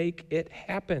to make it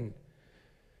happen.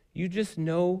 You just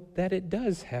know that it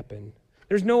does happen.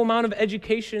 There's no amount of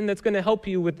education that's going to help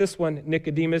you with this one,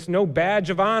 Nicodemus. No badge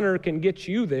of honor can get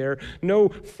you there. No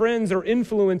friends or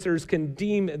influencers can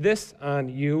deem this on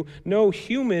you. No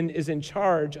human is in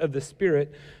charge of the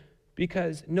Spirit,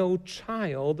 because no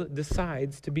child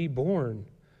decides to be born.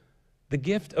 The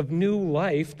gift of new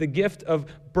life, the gift of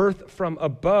birth from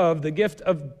above, the gift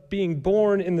of being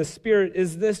born in the Spirit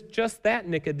is just that,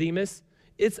 Nicodemus.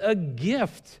 It's a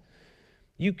gift.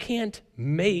 You can't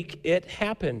make it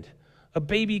happen. A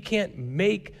baby can't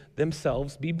make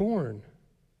themselves be born.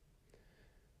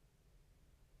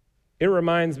 It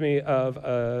reminds me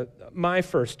of my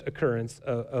first occurrence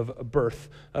of birth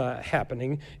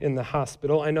happening in the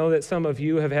hospital. I know that some of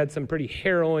you have had some pretty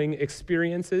harrowing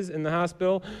experiences in the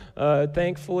hospital.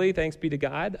 Thankfully, thanks be to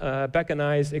God, Becca and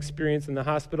I's experience in the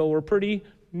hospital were pretty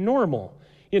normal.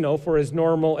 For as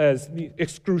normal as the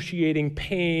excruciating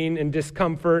pain and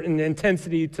discomfort and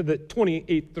intensity to the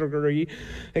 28th degree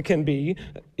it can be,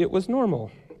 it was normal.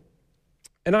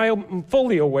 And I am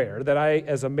fully aware that I,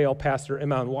 as a male pastor, am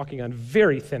walking on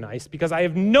very thin ice because I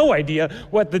have no idea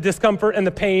what the discomfort and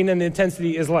the pain and the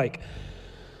intensity is like.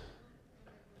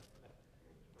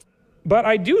 But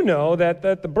I do know that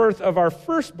at the birth of our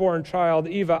firstborn child,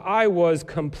 Eva, I was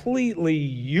completely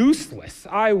useless.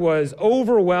 I was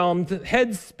overwhelmed,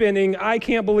 head spinning. I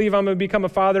can't believe I'm going to become a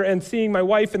father, and seeing my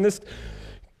wife in this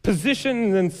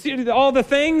position and see all the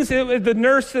things, the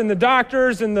nurse and the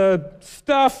doctors and the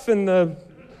stuff and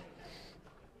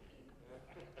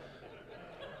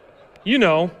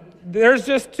there's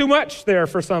just too much there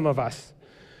for some of us.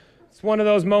 It's one of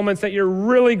those moments that you're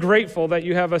really grateful that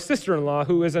you have a sister-in-law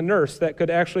who is a nurse that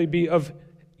could actually be of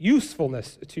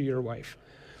usefulness to your wife.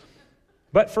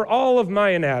 But for all of my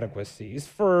inadequacies,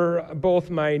 for both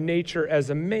my nature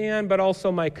as a man, but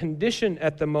also my condition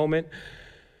at the moment,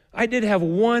 I did have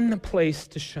one place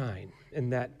to shine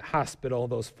in that hospital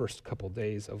those first couple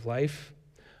days of life.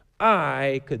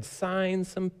 I could sign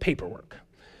some paperwork.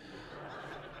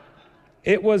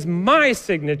 It was my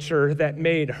signature that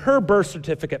made her birth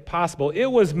certificate possible. It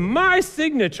was my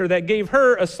signature that gave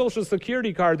her a Social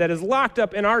Security card that is locked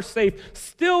up in our safe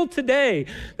still today,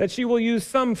 that she will use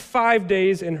some 5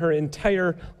 days in her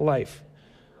entire life.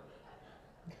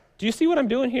 Do you see what I'm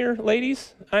doing here,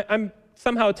 ladies? I'm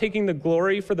somehow taking the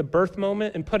glory for the birth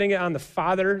moment and putting it on the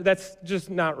father. That's just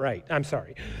not right. I'm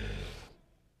sorry.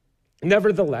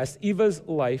 Nevertheless, Eva's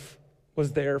life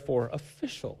was therefore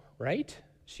official, right?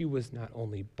 She was not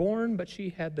only born, but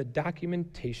she had the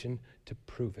documentation to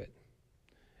prove it.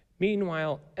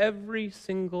 Meanwhile, every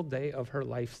single day of her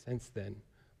life since then,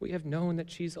 we have known that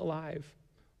she's alive.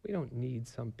 We don't need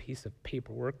some piece of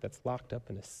paperwork that's locked up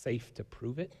in a safe to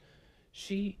prove it.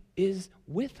 She is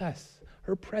with us.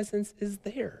 Her presence is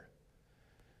there.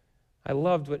 I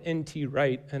loved what N.T.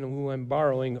 Wright, and who I'm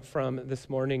borrowing from this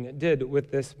morning, did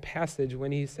with this passage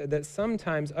when he said that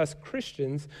sometimes us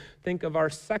Christians think of our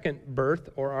second birth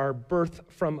or our birth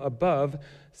from above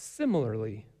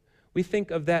similarly. We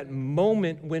think of that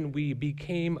moment when we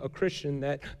became a Christian,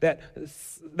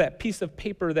 that piece of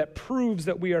paper that proves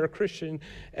that we are a Christian,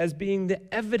 as being the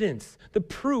evidence, the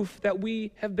proof that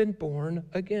we have been born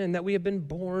again, that we have been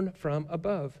born from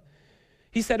above.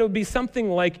 He said it would be something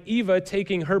like Eva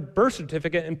taking her birth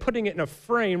certificate and putting it in a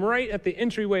frame right at the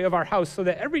entryway of our house so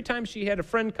that every time she had a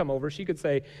friend come over, she could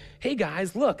say, "Hey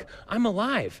guys, look, I'm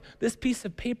alive. This piece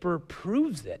of paper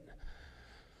proves it."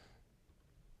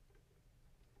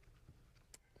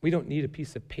 We don't need a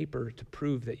piece of paper to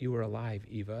prove that you are alive,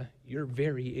 Eva. Your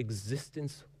very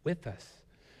existence with us,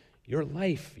 your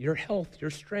life, your health, your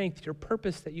strength, your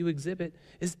purpose that you exhibit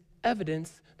is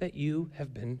evidence that you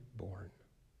have been born.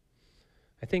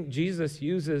 I think Jesus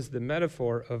uses the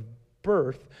metaphor of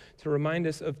birth to remind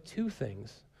us of two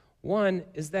things. One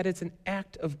is that it's an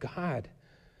act of God,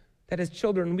 that as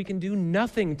children we can do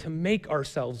nothing to make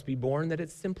ourselves be born, that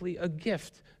it's simply a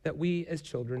gift that we as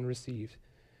children received.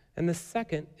 And the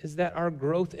second is that our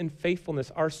growth in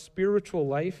faithfulness, our spiritual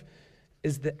life,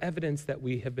 is the evidence that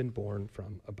we have been born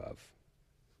from above.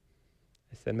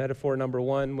 I said metaphor number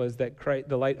one was that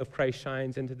the light of Christ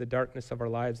shines into the darkness of our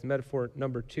lives. Metaphor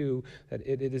number two, that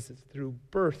it is through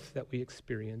birth that we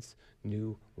experience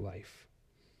new life.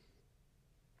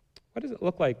 What does it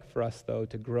look like for us, though,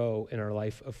 to grow in our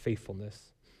life of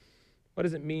faithfulness? What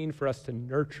does it mean for us to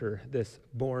nurture this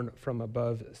born from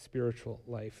above spiritual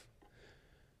life?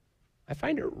 I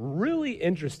find it really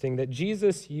interesting that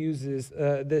Jesus uses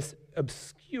this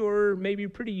obscure, maybe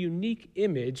pretty unique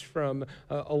image from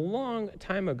a long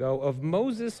time ago of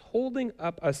Moses holding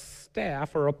up a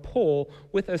staff or a pole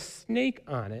with a snake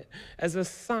on it as a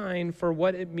sign for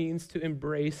what it means to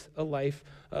embrace a life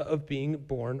of being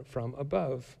born from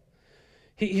above.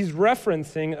 He's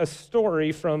referencing a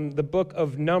story from the book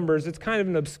of Numbers. It's kind of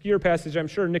an obscure passage. I'm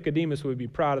sure Nicodemus would be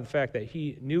proud of the fact that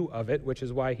he knew of it, which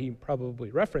is why he probably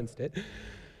referenced it.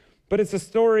 But it's a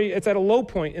story, it's at a low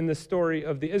point in the story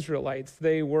of the Israelites.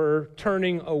 They were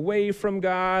turning away from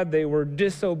God. They were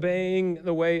disobeying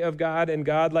the way of God. And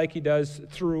God, like he does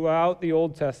throughout the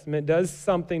Old Testament, does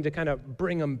something to kind of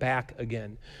bring them back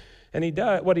again. And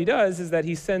what he does is that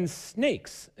he sends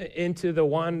snakes into the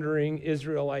wandering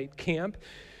Israelite camp.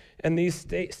 And these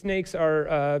snakes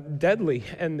are deadly,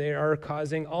 and they are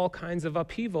causing all kinds of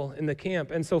upheaval in the camp.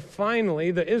 And so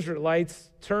finally, the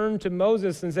Israelites turn to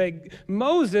Moses and say,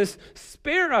 "Moses,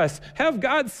 spare us. Have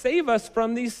God save us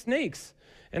from these snakes."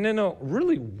 And in a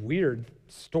really weird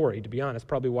story, to be honest,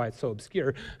 probably why it's so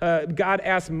obscure, God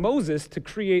asked Moses to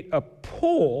create a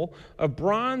pole, a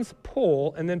bronze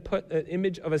pole, and then put an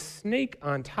image of a snake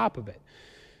on top of it,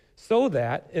 so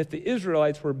that if the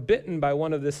Israelites were bitten by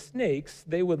one of the snakes,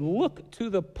 they would look to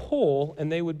the pole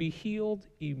and they would be healed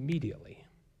immediately.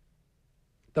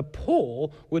 The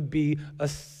pole would be a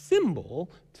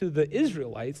symbol to the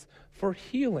Israelites for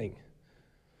healing.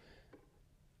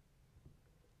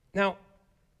 Now,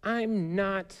 I'm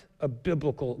not a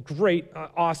biblical, great,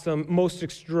 awesome, most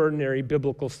extraordinary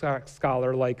biblical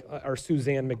scholar like our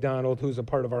Suzanne McDonald, who's a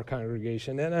part of our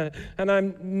congregation. And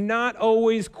I'm not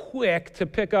always quick to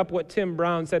pick up what Tim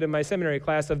Brown said in my seminary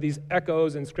class of these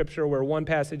echoes in Scripture where one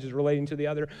passage is relating to the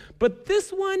other. But this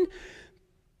one,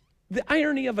 the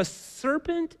irony of a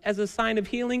serpent as a sign of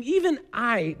healing, even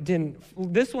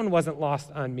this one wasn't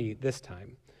lost on me this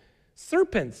time.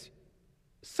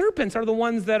 Serpents are the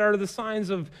ones that are the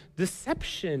signs of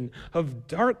deception, of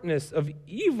darkness, of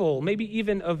evil, maybe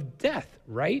even of death,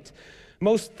 right?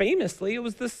 Most famously, it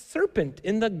was the serpent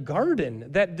in the garden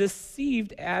that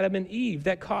deceived Adam and Eve,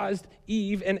 that caused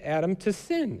Eve and Adam to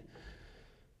sin.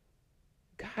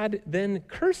 God then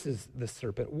curses the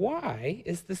serpent. Why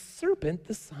is the serpent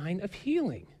the sign of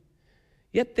healing?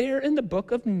 Yet there in the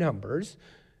book of Numbers,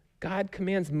 God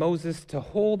commands Moses to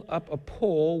hold up a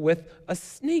pole with a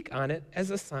snake on it as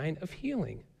a sign of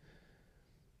healing.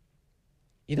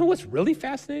 You know what's really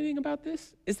fascinating about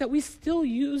this? Is that we still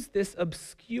use this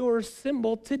obscure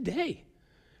symbol today.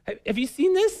 Have you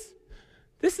seen this?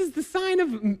 This is the sign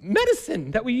of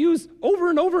medicine that we use over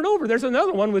and over and over. There's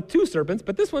another one with two serpents,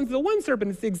 but this one's the one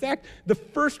serpent. It's the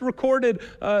first recorded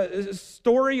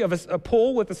story of a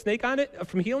pole with a snake on it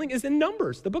from healing is in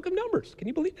Numbers, the book of Numbers. Can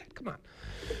you believe that? Come on.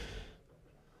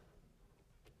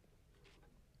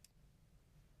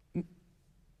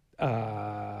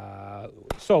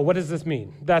 So what does this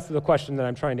mean? That's the question that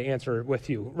I'm trying to answer with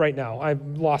you right now.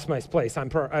 I've lost my place. I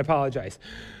apologize.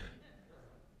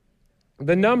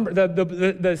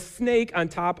 The snake on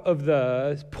top of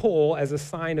the pole as a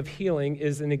sign of healing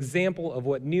is an example of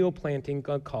what Neil Planting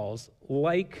calls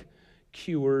like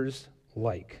cures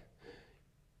like.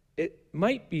 It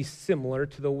might be similar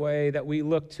to the way that we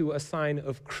look to a sign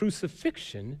of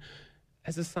crucifixion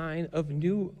as a sign of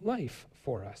new life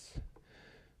for us.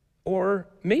 Or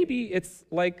maybe it's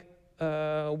like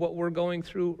what we're going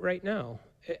through right now.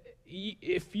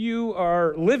 If you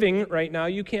are living right now,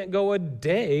 you can't go a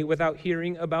day without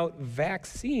hearing about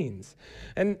vaccines.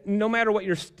 And no matter what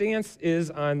your stance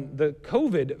is on the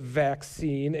COVID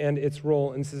vaccine and its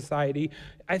role in society,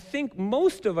 I think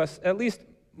most of us, at least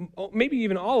maybe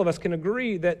even all of us, can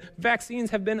agree that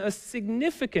vaccines have been a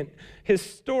significant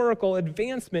historical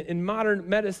advancement in modern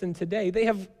medicine today. They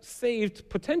have saved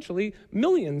potentially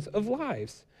millions of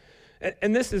lives.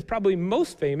 And this is probably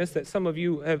most famous, that some of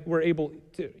you were able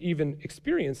to even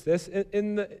experience this,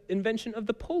 in the invention of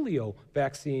the polio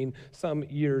vaccine some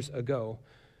years ago.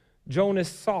 Jonas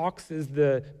Salks is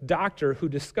the doctor who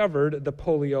discovered the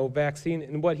polio vaccine,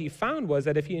 and what he found was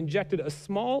that if he injected a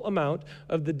small amount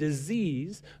of the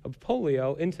disease of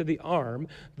polio into the arm,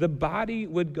 the body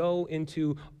would go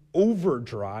into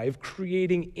overdrive,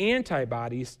 creating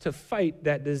antibodies to fight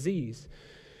that disease.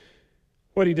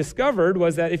 What he discovered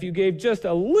was that if you gave just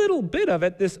a little bit of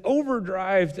it, this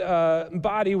overdrived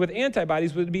body with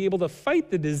antibodies would be able to fight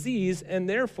the disease and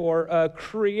therefore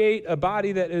create a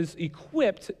body that is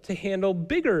equipped to handle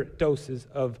bigger doses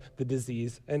of the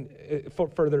disease and for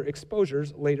further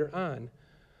exposures later on.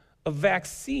 A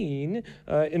vaccine,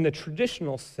 in the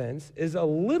traditional sense, is a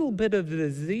little bit of the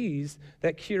disease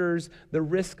that cures the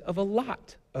risk of a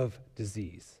lot of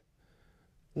disease.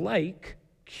 Like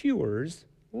cures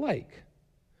like.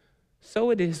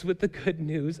 So it is with the good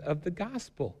news of the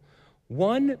gospel.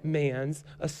 One man's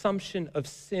assumption of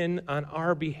sin on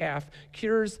our behalf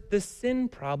cures the sin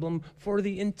problem for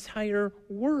the entire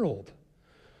world.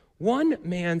 One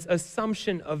man's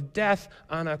assumption of death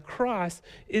on a cross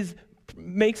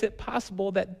makes it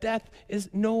possible that death is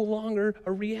no longer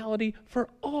a reality for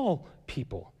all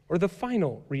people, or the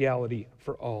final reality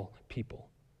for all people.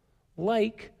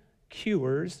 Like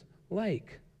cures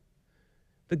like.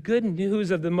 The good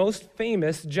news of the most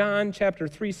famous John chapter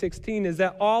 3:16 is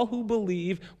that all who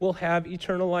believe will have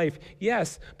eternal life.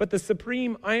 Yes, but the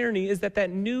supreme irony is that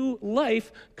new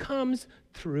life comes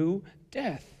through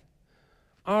death.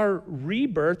 Our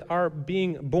rebirth, our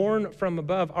being born from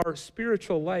above, our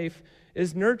spiritual life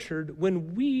is nurtured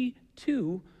when we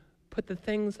too put the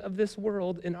things of this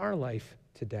world in our life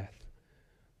to death.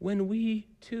 When we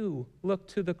too look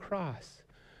to the cross,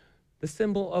 the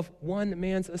symbol of one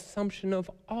man's assumption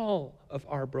of all of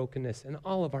our brokenness and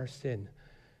all of our sin.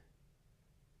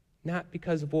 Not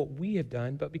because of what we have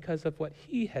done, but because of what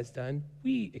he has done,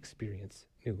 we experience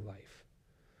new life.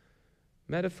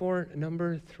 Metaphor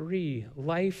number 3,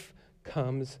 life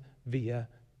comes via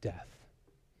death.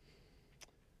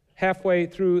 Halfway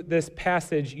through this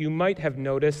passage, you might have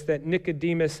noticed that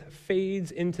Nicodemus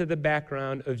fades into the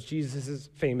background of Jesus'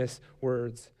 famous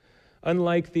words.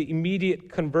 Unlike the immediate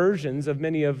conversions of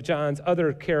many of John's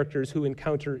other characters who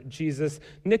encounter Jesus,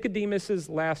 Nicodemus'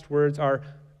 last words are,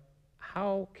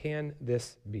 "How can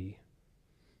this be?"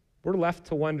 We're left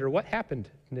to wonder what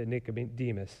happened to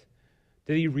Nicodemus.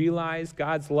 Did he realize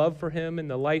God's love for him in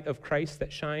the light of Christ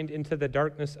that shined into the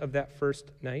darkness of that first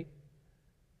night?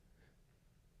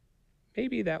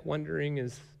 Maybe that wondering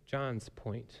is John's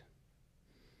point.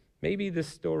 Maybe this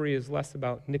story is less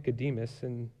about Nicodemus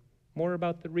and more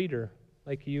about the reader,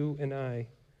 like you and I.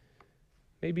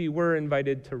 Maybe we're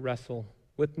invited to wrestle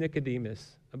with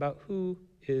Nicodemus about who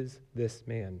is this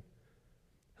man?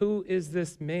 Who is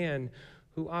this man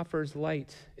who offers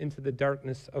light into the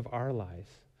darkness of our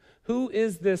lives? Who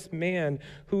is this man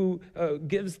who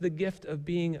gives the gift of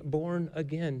being born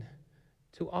again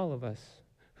to all of us?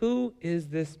 Who is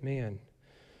this man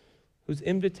whose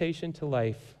invitation to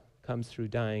life comes through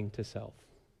dying to self?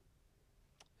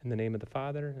 In the name of the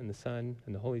Father, and the Son,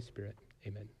 and the Holy Spirit,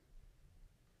 amen.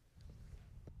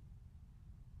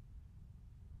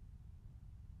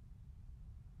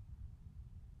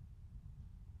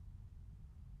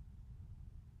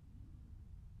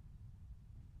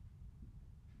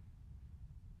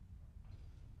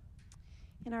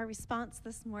 In our response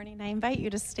this morning, I invite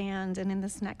you to stand, and in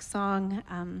this next song,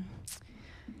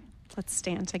 let's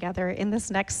stand together. In this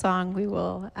next song, we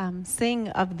will sing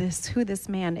of this, who this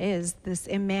man is, this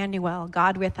Emmanuel,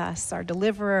 God with us, our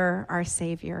deliverer, our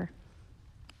Savior.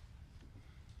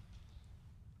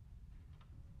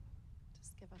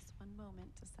 Just give us one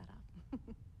moment to set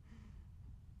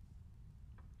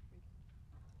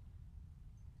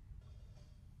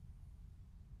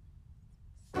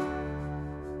up.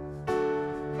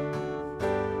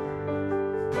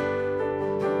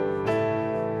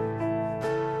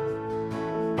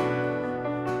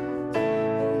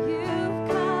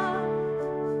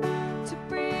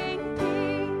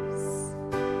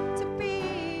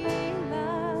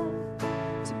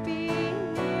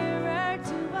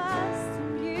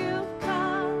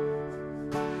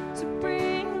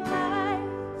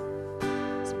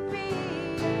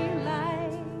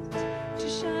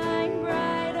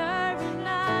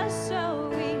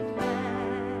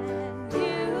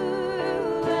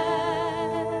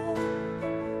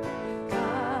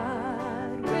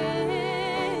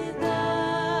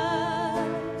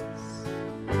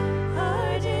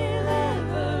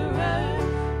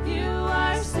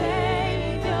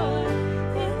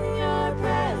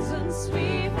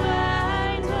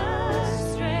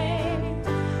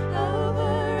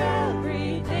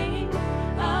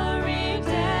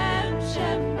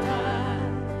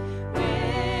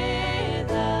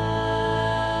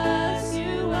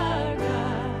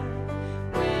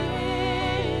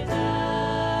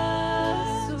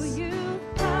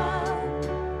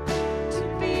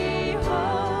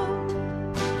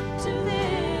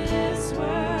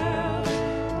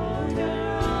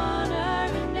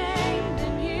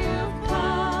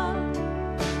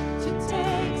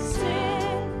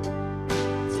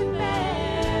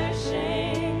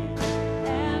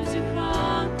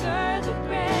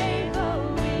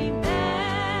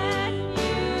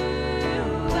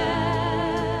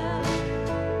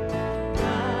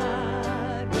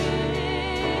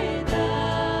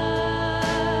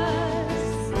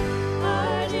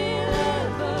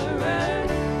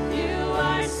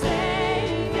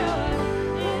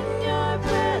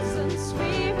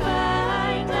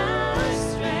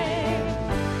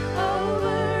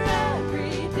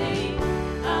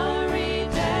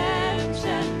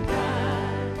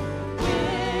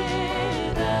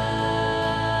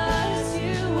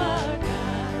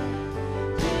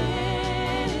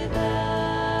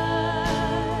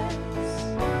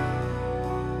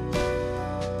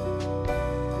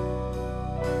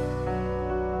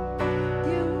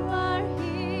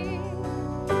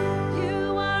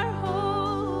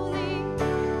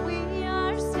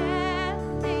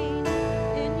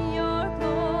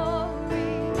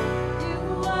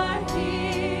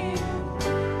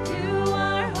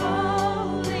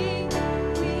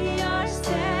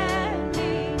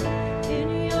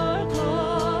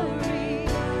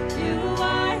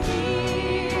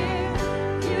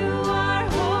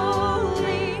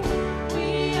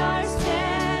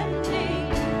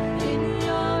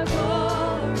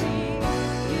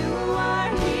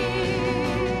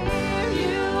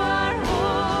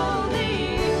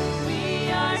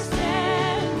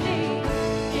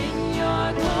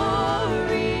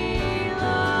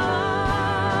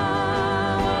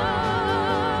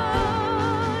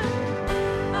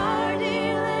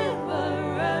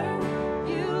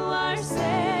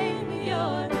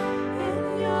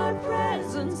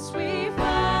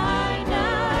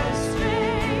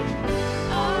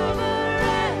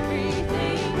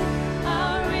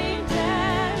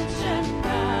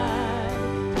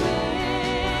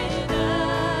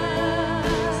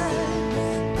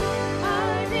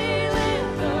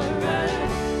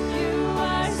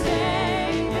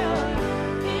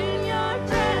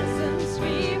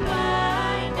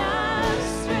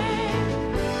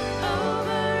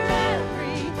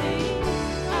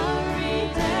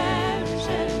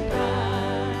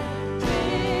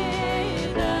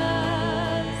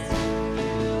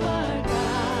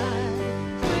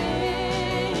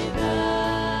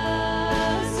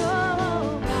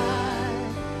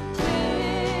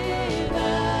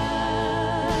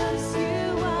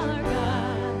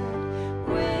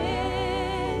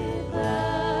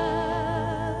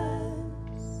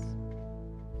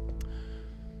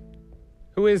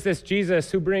 Who is this Jesus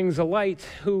who brings a light,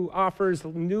 who offers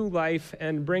new life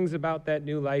and brings about that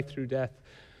new life through death?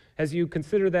 As you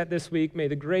consider that this week, may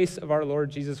the grace of our Lord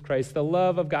Jesus Christ, the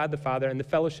love of God the Father, and the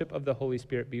fellowship of the Holy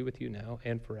Spirit be with you now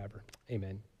and forever.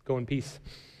 Amen. Go in peace.